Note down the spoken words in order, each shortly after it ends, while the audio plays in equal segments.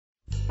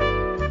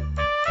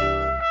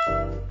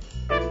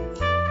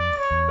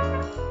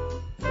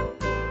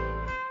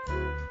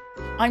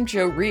I'm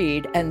Joe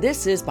Reed, and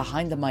this is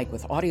Behind the Mic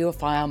with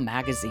AudioFile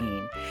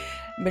Magazine.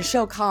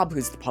 Michelle Cobb,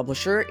 who's the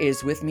publisher,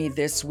 is with me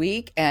this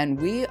week, and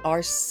we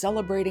are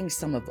celebrating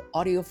some of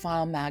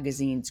AudioFile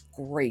Magazine's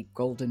great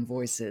golden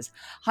voices.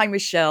 Hi,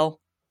 Michelle.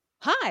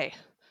 Hi.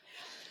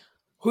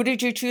 Who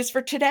did you choose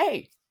for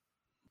today?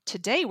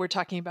 Today we're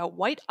talking about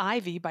White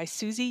Ivy by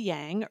Susie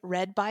Yang,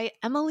 read by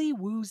Emily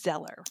Wu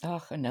Zeller.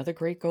 Oh, another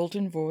great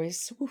golden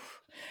voice.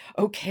 Oof.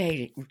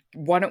 Okay,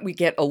 why don't we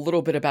get a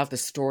little bit about the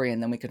story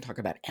and then we can talk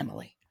about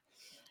Emily.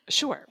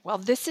 Sure. Well,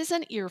 this is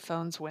an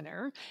earphones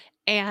winner.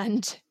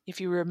 And if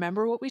you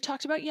remember what we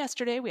talked about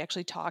yesterday, we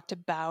actually talked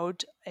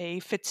about a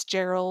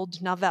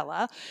Fitzgerald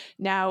novella.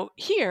 Now,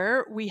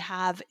 here we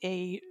have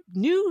a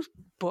new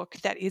book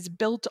that is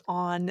built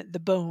on the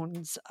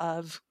bones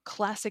of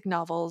classic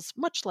novels,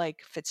 much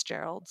like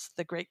Fitzgerald's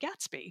The Great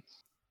Gatsby.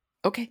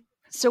 Okay.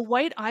 So,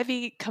 White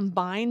Ivy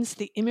combines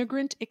the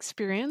immigrant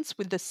experience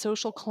with the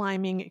social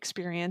climbing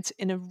experience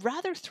in a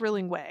rather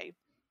thrilling way.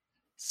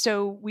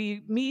 So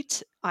we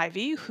meet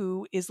Ivy,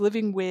 who is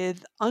living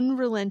with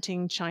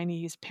unrelenting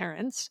Chinese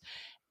parents,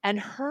 and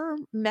her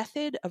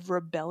method of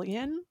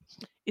rebellion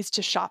is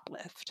to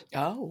shoplift.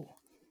 Oh.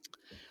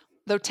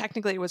 Though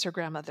technically it was her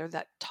grandmother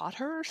that taught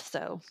her,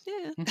 so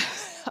yeah.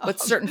 But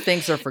certain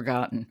things are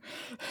forgotten.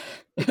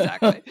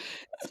 Exactly.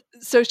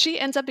 So she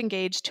ends up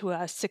engaged to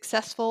a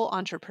successful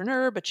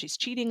entrepreneur, but she's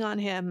cheating on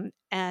him.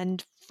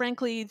 And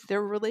frankly,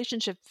 their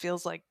relationship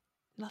feels like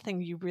nothing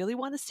you really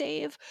want to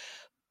save,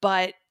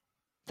 but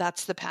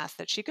that's the path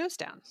that she goes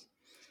down.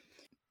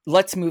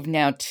 Let's move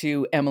now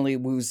to Emily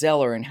Wu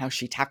Zeller and how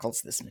she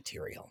tackles this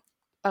material.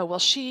 Oh, well,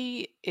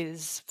 she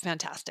is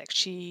fantastic.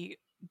 She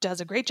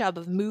does a great job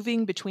of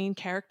moving between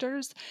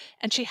characters,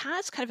 and she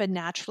has kind of a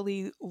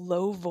naturally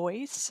low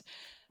voice,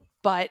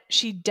 but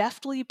she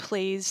deftly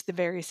plays the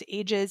various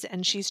ages,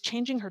 and she's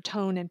changing her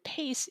tone and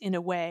pace in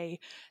a way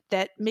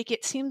that make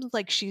it seem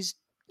like she's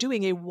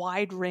doing a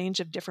wide range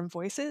of different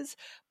voices.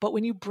 But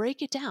when you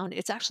break it down,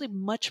 it's actually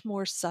much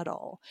more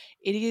subtle.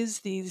 It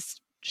is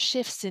these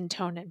shifts in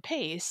tone and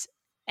pace.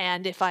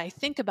 And if I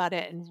think about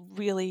it and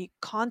really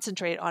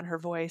concentrate on her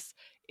voice,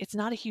 it's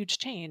not a huge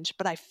change,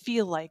 but I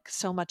feel like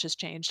so much has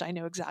changed. I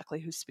know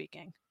exactly who's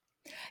speaking.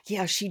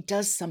 Yeah, she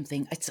does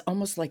something. It's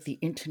almost like the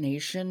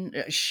intonation.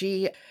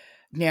 She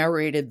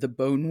narrated the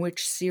Bone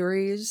Witch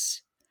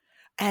series.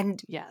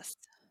 And Yes.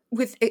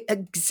 with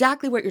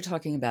exactly what you're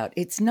talking about,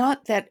 it's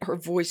not that her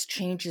voice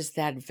changes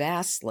that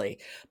vastly,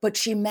 but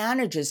she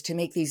manages to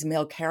make these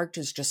male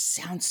characters just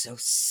sound so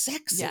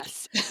sexy.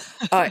 Yes.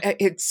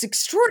 It's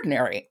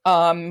extraordinary.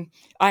 I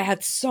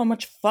had so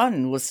much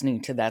fun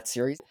listening to that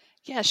series.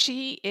 Yeah,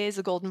 she is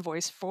a golden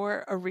voice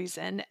for a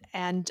reason.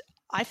 And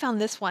I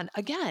found this one,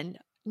 again,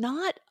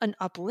 not an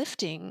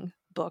uplifting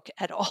book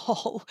at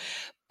all,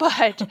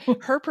 but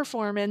her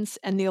performance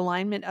and the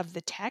alignment of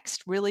the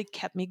text really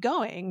kept me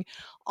going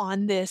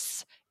on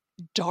this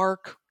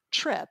dark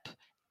trip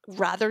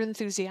rather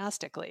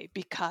enthusiastically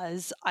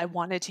because I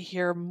wanted to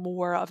hear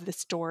more of the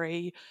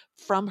story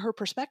from her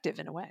perspective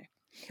in a way.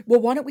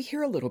 Well, why don't we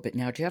hear a little bit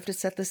now? Do you have to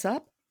set this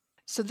up?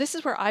 So this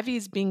is where Ivy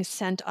is being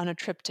sent on a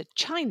trip to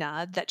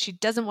China that she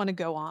doesn't want to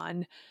go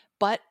on,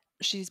 but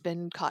she's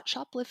been caught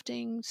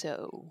shoplifting,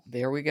 so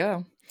There we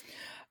go.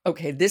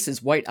 Okay, this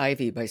is White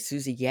Ivy by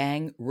Susie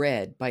Yang,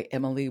 read by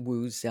Emily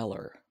Wu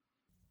Zeller.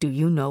 Do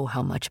you know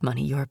how much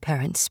money your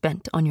parents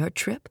spent on your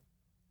trip?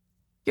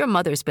 Your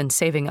mother's been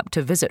saving up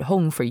to visit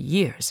home for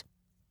years,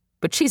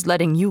 but she's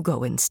letting you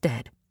go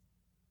instead.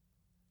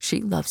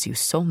 She loves you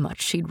so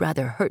much she'd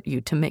rather hurt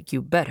you to make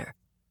you better,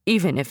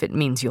 even if it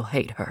means you'll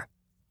hate her.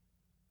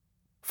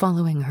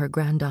 Following her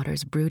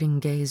granddaughter's brooding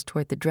gaze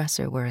toward the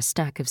dresser where a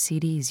stack of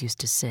CDs used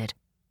to sit,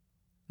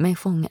 Mei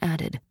Feng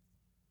added,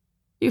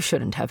 "You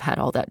shouldn't have had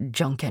all that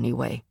junk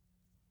anyway."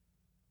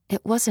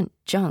 It wasn't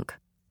junk.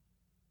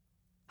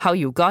 How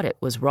you got it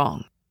was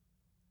wrong.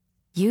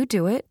 You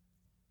do it.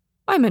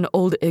 I'm an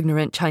old,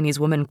 ignorant Chinese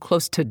woman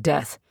close to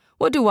death.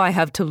 What do I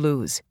have to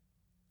lose?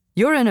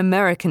 You're an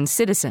American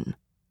citizen.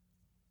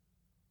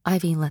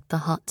 Ivy let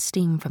the hot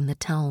steam from the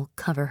towel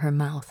cover her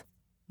mouth,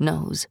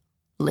 nose,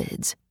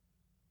 lids.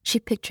 She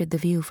pictured the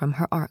view from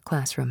her art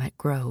classroom at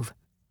Grove,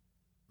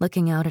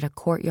 looking out at a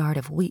courtyard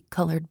of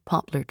wheat-colored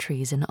poplar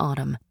trees in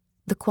autumn,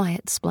 the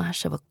quiet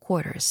splash of a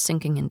quarter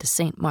sinking into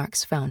St.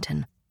 Mark's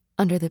Fountain,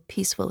 under the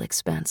peaceful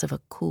expanse of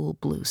a cool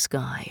blue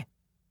sky.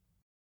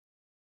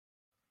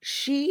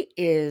 She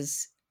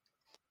is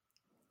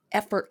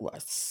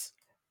effortless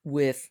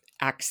with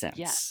accents,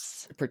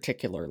 yes.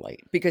 particularly,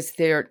 because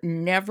they're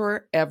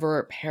never,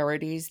 ever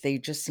parodies. They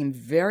just seem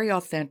very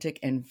authentic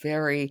and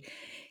very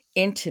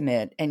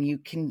intimate, and you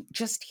can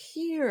just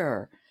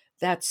hear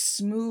that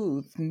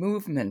smooth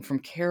movement from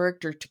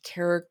character to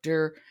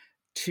character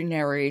to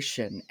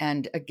narration.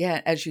 And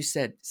again, as you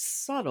said,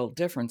 subtle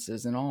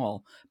differences in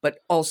all, but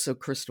also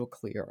crystal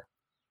clear.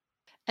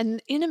 And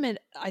intimate,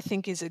 I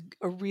think, is a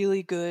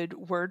really good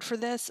word for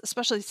this,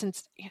 especially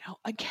since,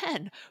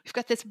 again, we've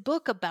got this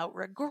book about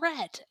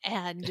regret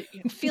and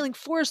feeling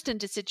forced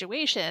into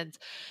situations.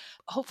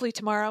 hopefully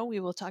tomorrow we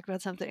will talk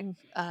about something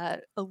a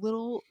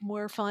little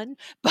more fun.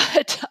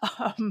 But,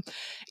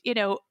 you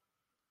know,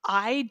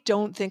 I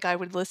don't think I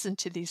would listen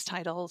to these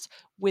titles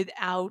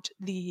without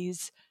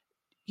these,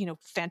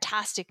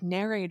 fantastic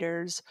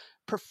narrators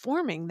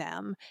performing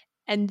them.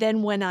 And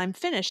then when I'm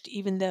finished,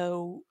 even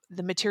though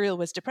the material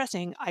was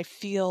depressing, I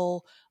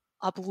feel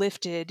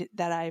uplifted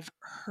that I've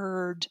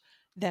heard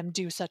them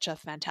do such a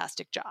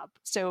fantastic job.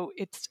 So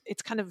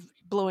it's kind of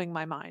blowing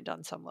my mind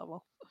on some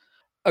level.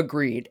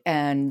 Agreed.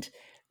 And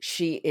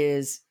she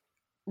is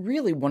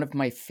really one of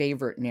my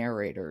favorite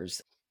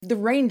narrators. The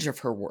range of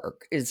her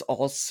work is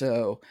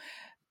also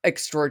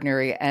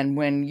extraordinary. And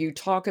when you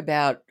talk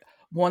about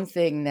one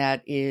thing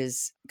that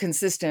is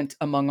consistent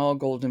among all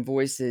Golden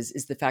Voices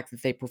is the fact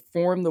that they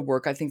perform the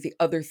work. I think the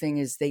other thing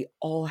is they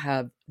all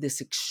have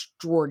this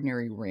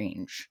extraordinary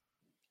range.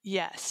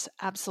 Yes,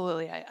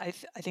 absolutely. I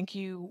think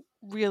you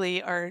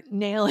really are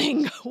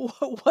nailing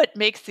what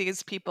makes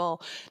these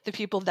people the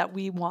people that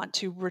we want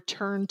to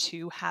return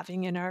to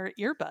having in our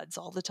earbuds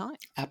all the time.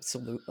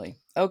 Absolutely.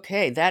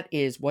 Okay, that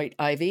is White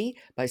Ivy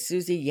by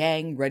Susie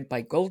Yang, read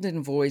by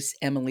Golden Voice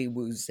Emily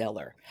Wu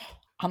Zeller.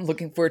 I'm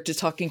looking forward to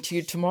talking to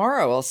you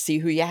tomorrow. I'll see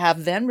who you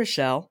have then,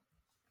 Rochelle.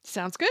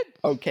 Sounds good.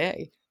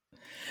 Okay.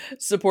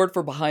 Support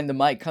for Behind the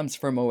Mic comes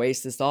from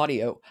Oasis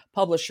Audio,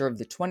 publisher of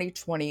the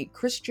 2020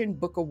 Christian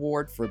Book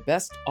Award for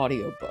Best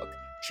Audiobook,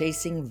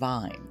 Chasing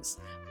Vines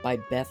by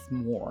Beth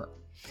Moore.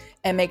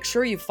 And make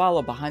sure you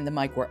follow Behind the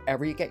Mic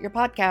wherever you get your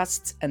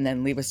podcasts, and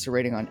then leave us a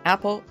rating on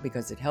Apple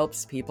because it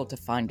helps people to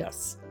find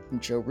us. I'm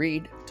Joe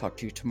Reed. Talk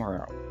to you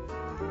tomorrow.